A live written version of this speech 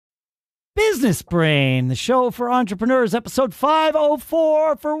Business Brain, the show for entrepreneurs, episode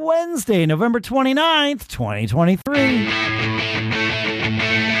 504 for Wednesday, November 29th, 2023.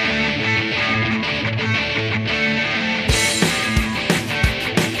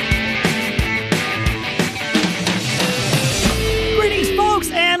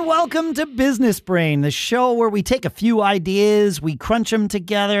 Welcome to Business Brain, the show where we take a few ideas, we crunch them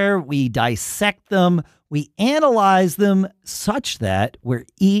together, we dissect them, we analyze them such that we're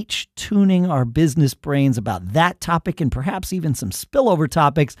each tuning our business brains about that topic and perhaps even some spillover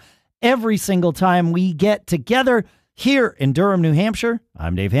topics every single time we get together here in Durham, New Hampshire.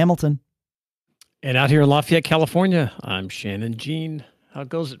 I'm Dave Hamilton. And out here in Lafayette, California, I'm Shannon Jean. How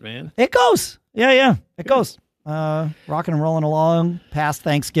goes it, man? It goes. Yeah. It goes. Rocking and rolling along past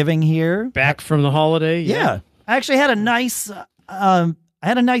Thanksgiving here. Back from the holiday. Yeah. I actually had a nice,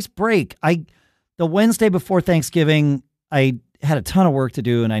 break. The Wednesday before Thanksgiving, I had a ton of work to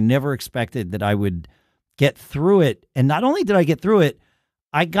do and I never expected that I would get through it. And not only did I get through it,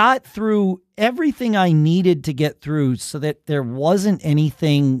 I got through everything I needed to get through so that there wasn't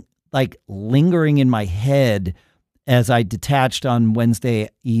anything like lingering in my head as I detached on Wednesday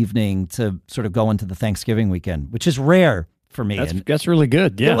evening to sort of go into the Thanksgiving weekend, which is rare for me. That's really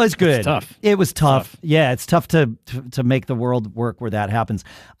good. Yeah, it was good. It's tough. It was tough. Yeah, it's tough to make the world work where that happens.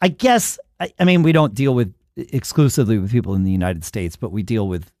 I guess, I mean, we don't deal with exclusively with people in the United States, but we deal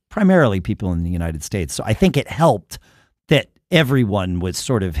with primarily people in the United States. So I think it helped that everyone was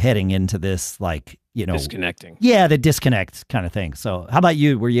sort of heading into this, like, you know, disconnecting. Yeah, the disconnect kind of thing. So how about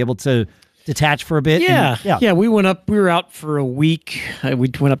you? Were you able to detach for a bit? Yeah. We were out for a week. We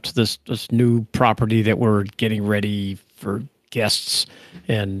went up to this new property that we're getting ready for guests,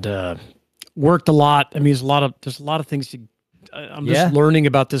 and worked a lot. I mean, there's a lot of things. I'm just learning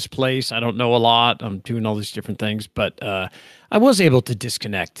about this place. I don't know a lot. I'm doing all these different things, but I was able to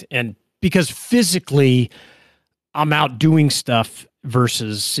disconnect, and because physically I'm out doing stuff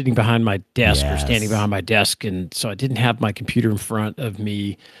versus sitting behind my desk or standing behind my desk, and so I didn't have my computer in front of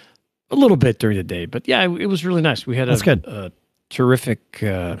me a little bit during the day, but yeah, it was really nice. We had a terrific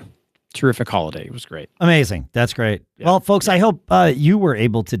holiday. It was great. Amazing. That's great. Yeah. Well, folks, I hope you were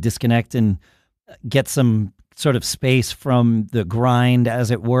able to disconnect and get some sort of space from the grind,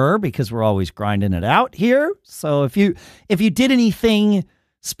 as it were, because we're always grinding it out here. So if you did anything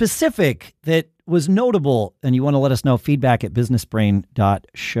specific that was notable and you want to let us know, feedback at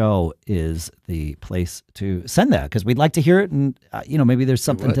businessbrain.show is the place to send that, because we'd like to hear it. And, maybe there's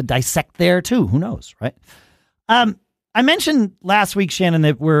something to dissect there too. Who knows, right? I mentioned last week, Shannon,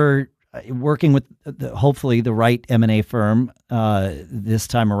 that we're working with hopefully the right M&A firm this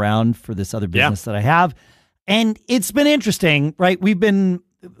time around for this other business that I have. And it's been interesting, right?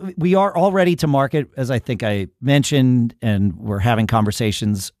 We are all ready to market, as I think I mentioned, and we're having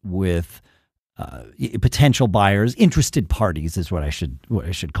conversations with potential buyers, interested parties is what I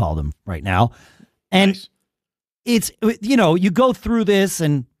should call them right now. And it's, you go through this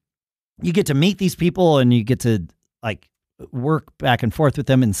and you get to meet these people and you get to like work back and forth with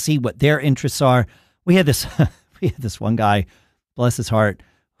them and see what their interests are. We had this one guy, bless his heart,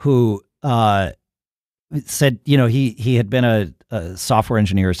 who said, he had been a software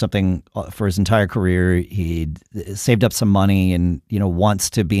engineer or something for his entire career. He'd saved up some money and, wants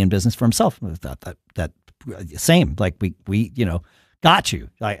to be in business for himself. I thought that same, like we got you.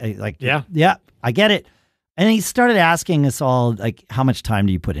 Yeah, I get it. And he started asking us all, like, how much time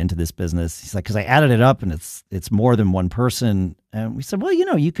do you put into this business? He's like, because I added it up and it's more than one person. And we said, well,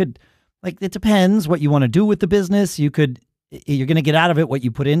 you could, like, it depends what you want to do with the business. You're going to get out of it what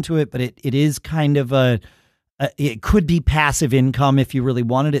you put into it, but it is kind of it could be passive income if you really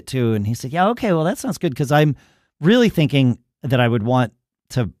wanted it to. And he said, yeah, okay, well, that sounds good, because I'm really thinking that I would want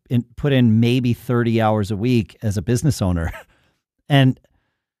to put in maybe 30 hours a week as a business owner. And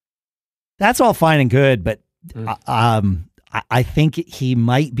that's all fine and good, but I think he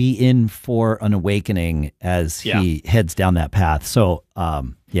might be in for an awakening as he heads down that path. So,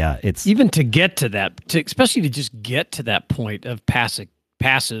 it's even to get to that, especially to just get to that point of passive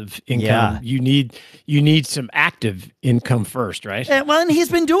income. You need some active income first, right? And he's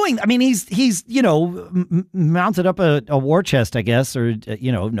been doing. I mean, he's mounted up a war chest, I guess, or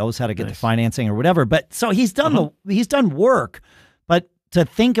knows how to get the financing or whatever. But so he's done he's done work, but to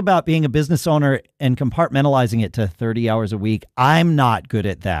think about being a business owner and compartmentalizing it to 30 hours a week, I'm not good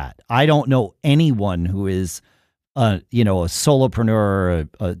at that. I don't know anyone who is, a solopreneur or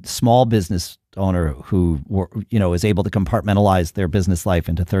a small business owner who, is able to compartmentalize their business life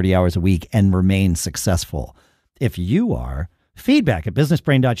into 30 hours a week and remain successful. If you are, feedback at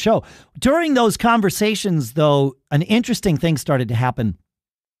businessbrain.show. During those conversations, though, an interesting thing started to happen.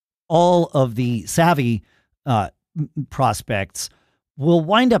 all of the savvy prospects will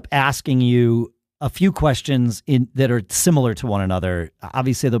wind up asking you a few questions that are similar to one another.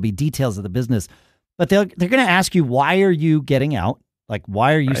 Obviously, there'll be details of the business, but they're going to ask you, why are you getting out? Like,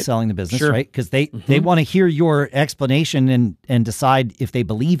 why are you selling the business, right? Because they want to hear your explanation and decide if they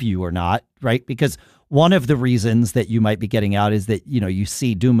believe you or not, right? Because one of the reasons that you might be getting out is that, you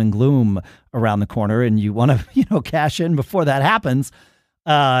see doom and gloom around the corner and you want to, cash in before that happens.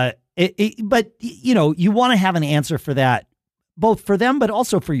 But you want to have an answer for that, both for them, but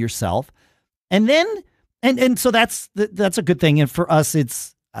also for yourself. And then, and so that's a good thing. And for us,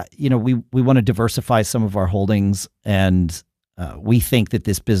 it's, we want to diversify some of our holdings, and we think that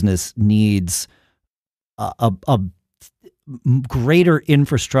this business needs a greater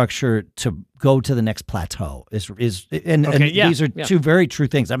infrastructure to go to the next plateau. These are two very true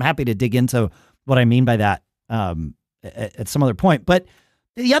things. I'm happy to dig into what I mean by that at some other point. But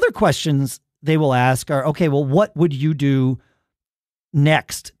the other questions they will ask are, okay, well, what would you do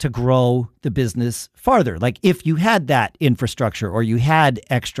next to grow the business farther? Like, if you had that infrastructure, or you had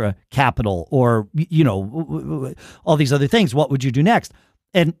extra capital, or, all these other things, what would you do next?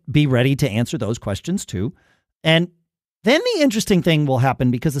 And be ready to answer those questions too. And then the interesting thing will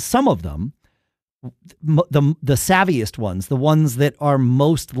happen, because of some of them, the savviest ones, the ones that are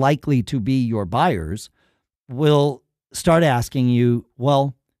most likely to be your buyers, will start asking you,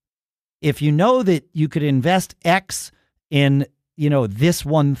 well, if you know that you could invest X in this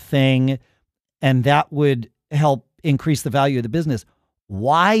one thing, and that would help increase the value of the business,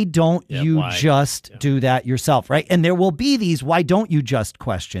 why don't you just do that yourself, right? And there will be these why don't you just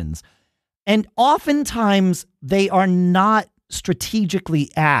questions. And oftentimes they are not strategically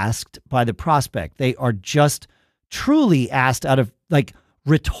asked by the prospect. They are just truly asked out of like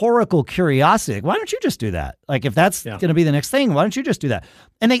rhetorical curiosity. Like, why don't you just do that? Like, if that's going to be the next thing, why don't you just do that?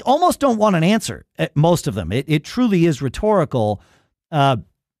 And they almost don't want an answer. Most of them, it truly is rhetorical.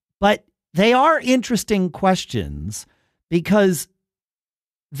 But they are interesting questions, because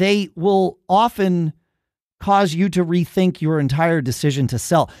they will often cause you to rethink your entire decision to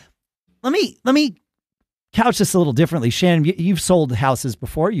sell. Let me couch this a little differently. Shannon, you've sold houses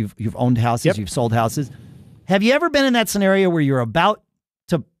before. You've owned houses. You've sold houses. Have you ever been in that scenario where you're about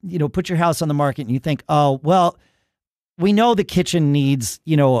to, put your house on the market, and you think, oh, well, we know the kitchen needs,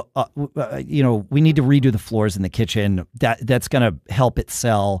 we need to redo the floors in the kitchen. That's going to help it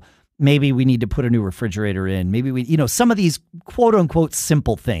sell. Maybe we need to put a new refrigerator in. Maybe we, some of these quote unquote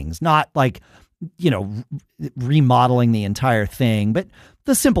simple things, not like, remodeling the entire thing, but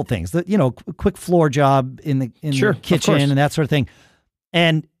the simple things, the, quick floor job in the kitchen and that sort of thing.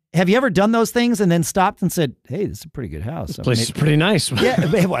 And have you ever done those things and then stopped and said, hey, this is a pretty good house. This place is pretty nice.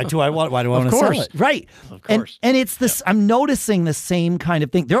 Why do I want to sell it? Right. Of course. And it's this, I'm noticing the same kind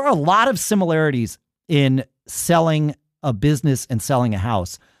of thing. There are a lot of similarities in selling a business and selling a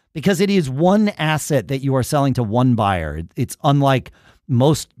house, because it is one asset that you are selling to one buyer. It's unlike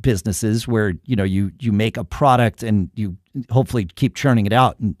most businesses where, you make a product and you hopefully keep churning it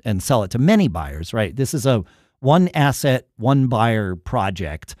out and sell it to many buyers, right? This is a one asset, one buyer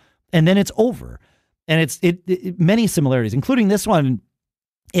project, and then it's over. And it's many similarities, including this one.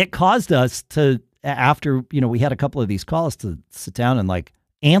 It caused us to, after, we had a couple of these calls, to sit down and like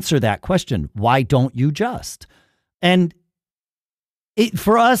answer that question. Why don't you just? And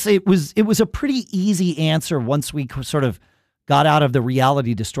for us, it was a pretty easy answer once we sort of got out of the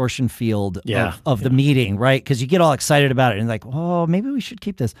reality distortion field of the meeting, right? Because you get all excited about it and like, oh, maybe we should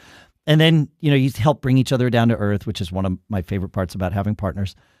keep this. And then, you help bring each other down to earth, which is one of my favorite parts about having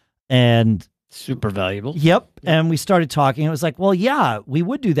partners. And super valuable. Yep. And we started talking. It was like, well, yeah, we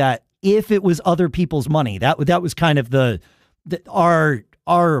would do that if it was other people's money. That was kind of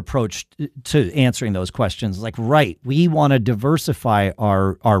our approach to answering those questions. Like, right, we want to diversify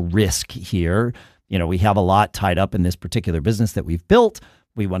our risk here. We have a lot tied up in this particular business that we've built.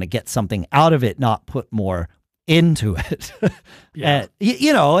 We want to get something out of it, not put more into it. And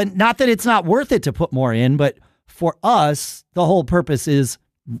not that it's not worth it to put more in, but for us, the whole purpose is,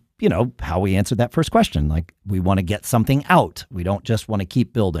 how we answered that first question. Like, we want to get something out. We don't just want to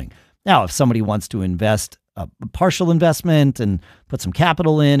keep building. Now, if somebody wants to invest a partial investment and put some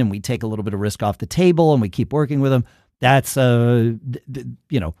capital in, and we take a little bit of risk off the table and we keep working with them, that's,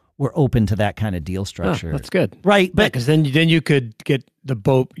 we're open to that kind of deal structure. Oh, that's good. Right. But because then you could get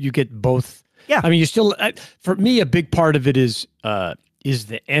you get both. Yeah. I mean, you still, for me, a big part of it is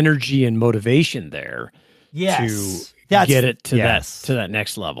the energy and motivation there to get it to that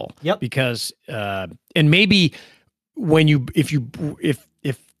next level. Yep. Because, and maybe when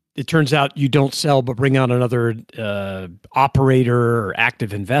if it turns out you don't sell, but bring on another operator or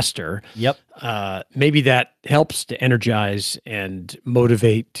active investor. Yep. Maybe that helps to energize and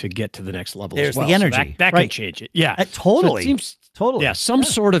motivate to get to the next level. There's as well. the energy. So that can change it. Yeah, totally. So it seems, totally. Yeah, some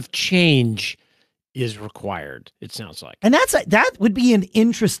sort of change is required. It sounds like, and that would be an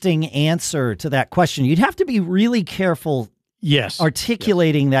interesting answer to that question. You'd have to be really careful. Yes,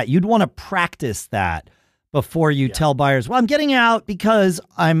 articulating that. You'd want to practice that before you tell buyers, well, I'm getting out because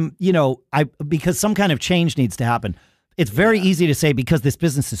because some kind of change needs to happen. It's very easy to say because this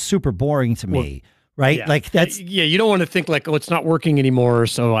business is super boring to me, right? Yeah. Like that's you don't want to think like, oh, it's not working anymore,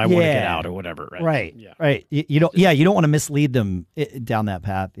 so I want to get out or whatever, right? Right. Yeah. Right. You don't want to mislead them down that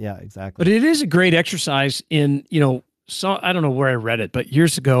path. Yeah, exactly. But it is a great exercise in, so I don't know where I read it, but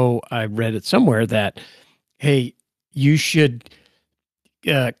years ago I read it somewhere that, hey, you should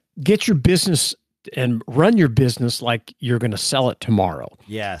get your business and run your business like you're going to sell it tomorrow.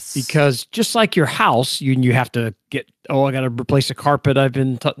 Yes. Because just like your house, you have to I got to replace a carpet I've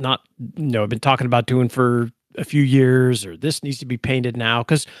been talking about doing for a few years, or this needs to be painted now.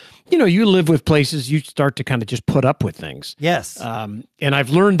 Because, you live with places, you start to kind of just put up with things. Yes. And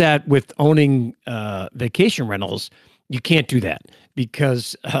I've learned that with owning vacation rentals, you can't do that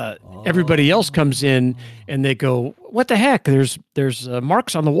because everybody else comes in and they go, what the heck? There's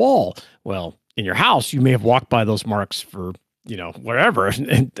marks on the wall. Well, in your house, you may have walked by those marks for, wherever.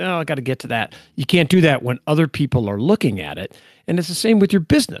 And I got to get to that. You can't do that when other people are looking at it. And it's the same with your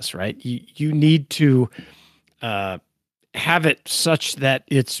business, right? You need to have it such that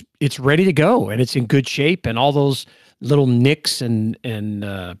it's ready to go and it's in good shape, and all those little nicks and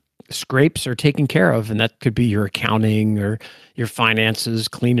scrapes are taken care of. And that could be your accounting or your finances,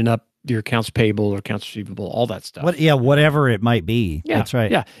 cleaning up your accounts payable or accounts receivable, all that stuff. Whatever it might be. Yeah, that's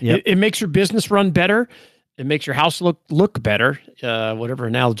right. Yeah, yep. It makes your business run better. It makes your house look better. Whatever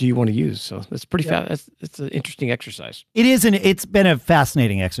analogy you want to use. So that's pretty fast. It's an interesting exercise. It is, and it's been a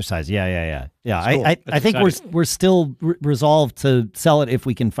fascinating exercise. Yeah. Cool. I think we're still resolved to sell it if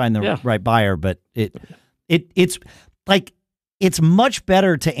we can find the right buyer. But it's like it's much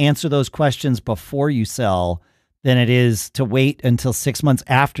better to answer those questions before you sell than it is to wait until 6 months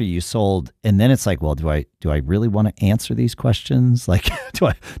after you sold. And then it's like, well, do I really want to answer these questions? Like, do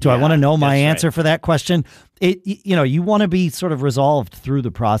I want to know my answer for that question? You want to be sort of resolved through the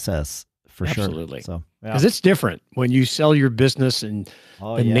process for sure. Absolutely. So, because it's different when you sell your business and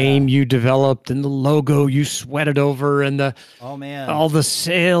the name you developed and the logo you sweated over and all the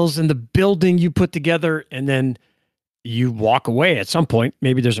sales and the building you put together, and then you walk away at some point.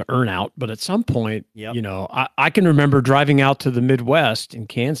 Maybe there's an earn out, but at some point, I can remember driving out to the Midwest in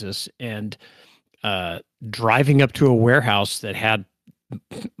Kansas and driving up to a warehouse that had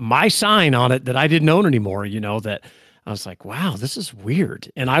my sign on it that I didn't own anymore, that I was like, wow, this is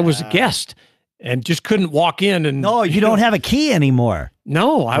weird. And I was a guest and just couldn't walk in. And no, you don't have a key anymore.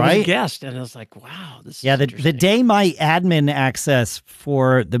 No, I was a guest. And I was like, wow, this is the day my admin access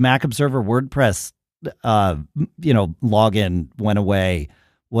for the Mac Observer WordPress login went away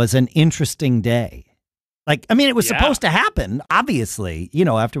was an interesting day. Like, I mean, it was supposed to happen, obviously,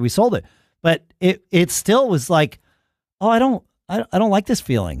 after we sold it, but it still was like, oh, I don't like this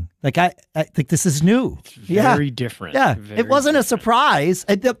feeling. Like, I think this is new. It's very different. Yeah. Very it wasn't different. A surprise.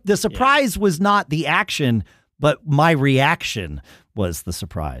 The surprise was not the action, but my reaction was the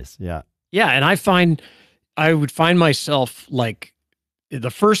surprise. Yeah. Yeah. And I would find myself like the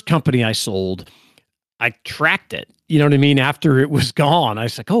first company I sold, I tracked it, you know what I mean? After it was gone, I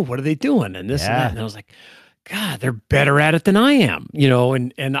was like, oh, what are they doing? And this and that. And I was like, God, they're better at it than I am,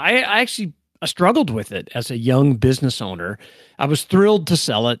 and I actually struggled with it as a young business owner. I was thrilled to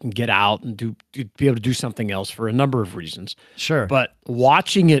sell it and get out and be able to do something else for a number of reasons. Sure. But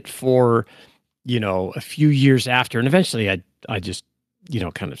watching it for, a few years after, and eventually I just,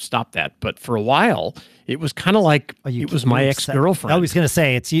 kind of stopped that. But for a while, it was kind of like it was my ex-girlfriend. I was going to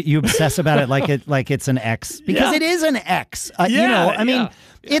say it's you obsess about it like it's an ex, because it is an ex.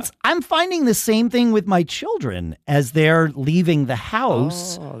 I'm finding the same thing with my children as they're leaving the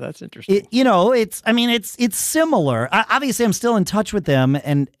house. Oh, that's interesting. It's similar. Obviously, I'm still in touch with them,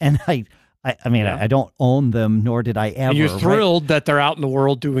 and I don't own them, nor did I ever. And you're thrilled that they're out in the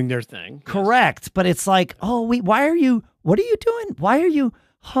world doing their thing. Correct. Yes. But it's like, oh, wait, what are you doing? Why are you,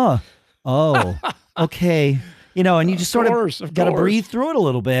 Oh, okay. And you just sort of got to breathe through it a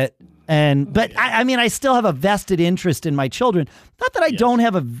little bit. But I mean, I still have a vested interest in my children. Not that I don't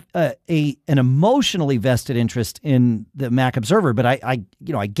have an emotionally vested interest in the Mac Observer, but I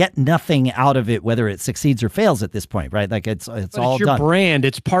get nothing out of it, whether it succeeds or fails at this point, right? Like it's all your done. Brand.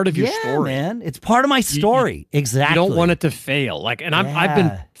 It's part of your story, man. It's part of my story. Exactly. You don't want it to fail. Like, and I've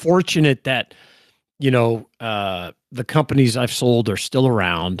been fortunate that, the companies I've sold are still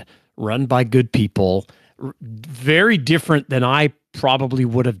around, run by good people, very different than I probably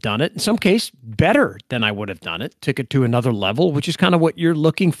would have done it. In some case, better than I would have done it. Took it to another level, which is kind of what you're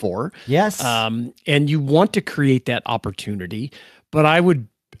looking for. Yes. And you want to create that opportunity. But I would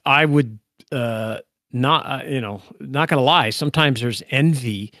not going to lie. Sometimes there's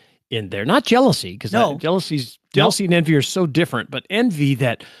envy in there, not jealousy, because jealousy and envy are so different. But envy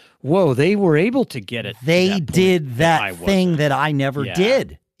that, whoa, they were able to get it. They did that thing that I never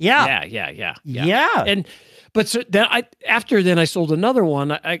did. Yeah. And but so then I sold another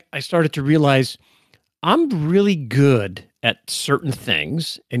one. I started to realize I'm really good at certain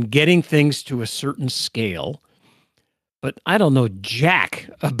things and getting things to a certain scale, but I don't know jack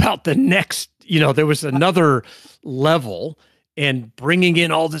about the next. There was another level, and bringing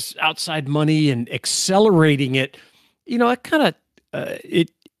in all this outside money and accelerating it. I kind of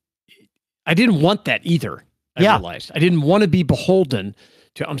I didn't want that either. I realized I didn't want to be beholden.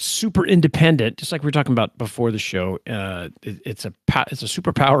 I'm super independent, just like we were talking about before the show. It's a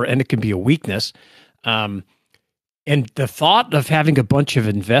superpower, and it can be a weakness. And the thought of having a bunch of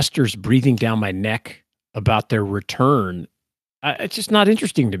investors breathing down my neck about their return, it's just not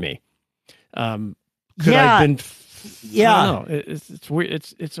interesting to me. Could I have been? I don't know. It's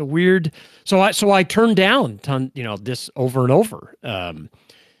weird. It's a weird. So I turned down this over and over.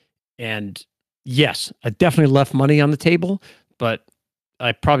 And yes, I definitely left money on the table, but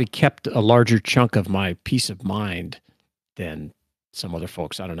I probably kept a larger chunk of my peace of mind than some other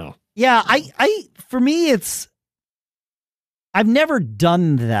folks. I don't know. Yeah, for me, I've never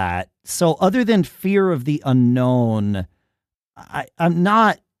done that. So other than fear of the unknown, I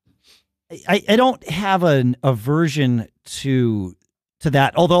don't have an aversion to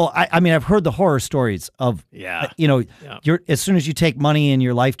that. Although I mean, I've heard the horror stories of, you're, as soon as you take money and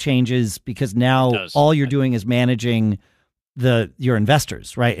your life changes, because now all you're doing is managing your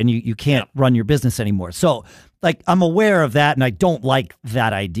investors, right? And you can't run your business anymore. So like, I'm aware of that, and I don't like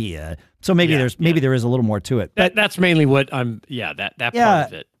that idea. So maybe there is a little more to it. But that's mainly what I'm. Yeah, that part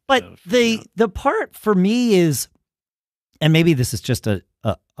of it. But the part for me is, and maybe this is just a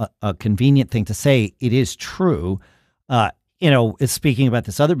convenient thing to say. It is true. It's speaking about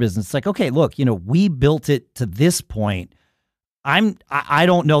this other business. It's like, okay, look, we built it to this point. I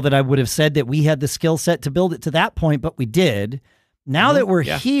don't know that I would have said that we had the skill set to build it to that point, but we did. Now that we're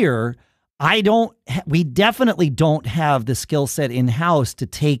here, we definitely don't have the skill set in-house to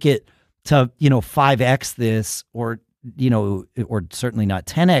take it to, 5X this, or certainly not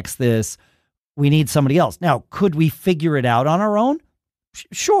 10X this. We need somebody else. Now, could we figure it out on our own?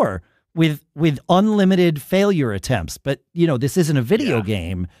 Sure. With unlimited failure attempts, but this isn't a video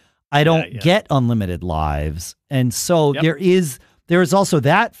game. I don't get unlimited lives. And so there is also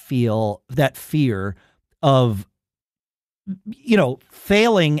that fear of,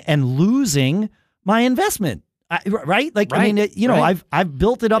 failing and losing my investment. Right? Like, right, I mean, I've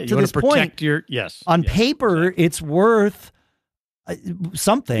built it up to this point. On paper, it's worth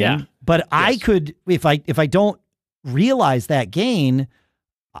something, but I could, if I don't realize that gain,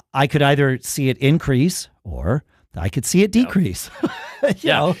 I could either see it increase or I could see it decrease.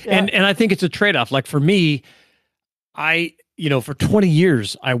 And I think it's a trade-off. Like for me, for 20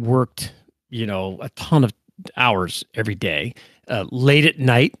 years, I worked, a ton of hours every day, late at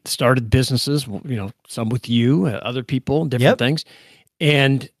night, started businesses, some with you, other people, different things.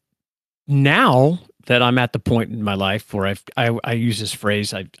 And now that I'm at the point in my life where I use this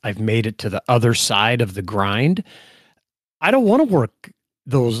phrase, I've made it to the other side of the grind. I don't want to work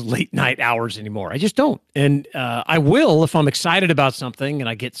those late night hours anymore. I just don't. And I will if I'm excited about something and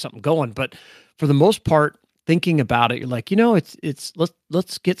I get something going. But for the most part, thinking about it, you're like,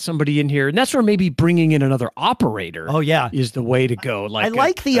 let's get somebody in here. And that's where maybe bringing in another operator is the way to go. Like I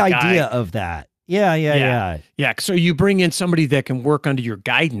like the idea of that. Yeah. So you bring in somebody that can work under your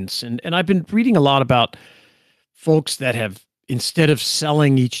guidance. And I've been reading a lot about folks that have, instead of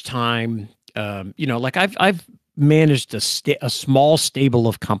selling each time, like I've managed a small stable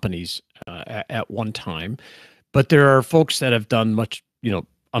of companies at one time, but there are folks that have done much,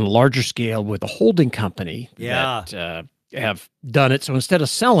 on a larger scale with a holding company that have done it. So instead of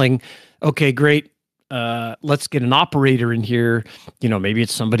selling, okay, great, let's get an operator in here. Maybe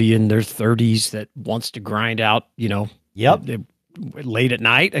it's somebody in their 30s that wants to grind out, late at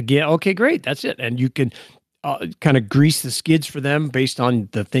night again. Okay, great. That's it. And you can kind of grease the skids for them based on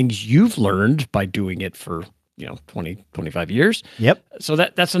the things you've learned by doing it for, 20, 25 years. Yep. So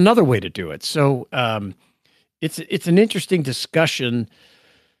that's another way to do it. So it's an interesting discussion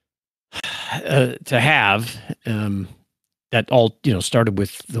to have that all, started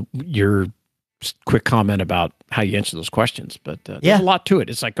with your quick comment about how you answer those questions. But there's a lot to it.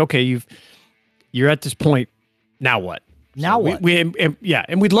 It's like, okay, you're at this point. Now what? Now what?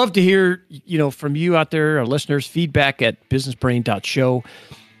 And we'd love to hear, from you out there, our listeners, feedback at businessbrain.show.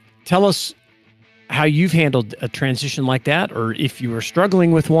 Tell us how you've handled a transition like that, or if you were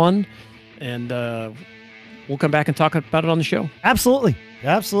struggling with one, and we'll come back and talk about it on the show. Absolutely.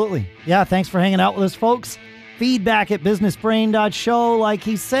 Yeah, thanks for hanging out with us, folks. Feedback at businessbrain.show, like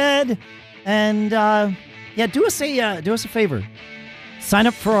he said. And do us a favor. Sign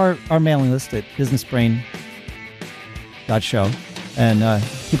up for our mailing list at businessbrain.show and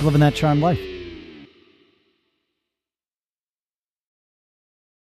keep living that charmed life.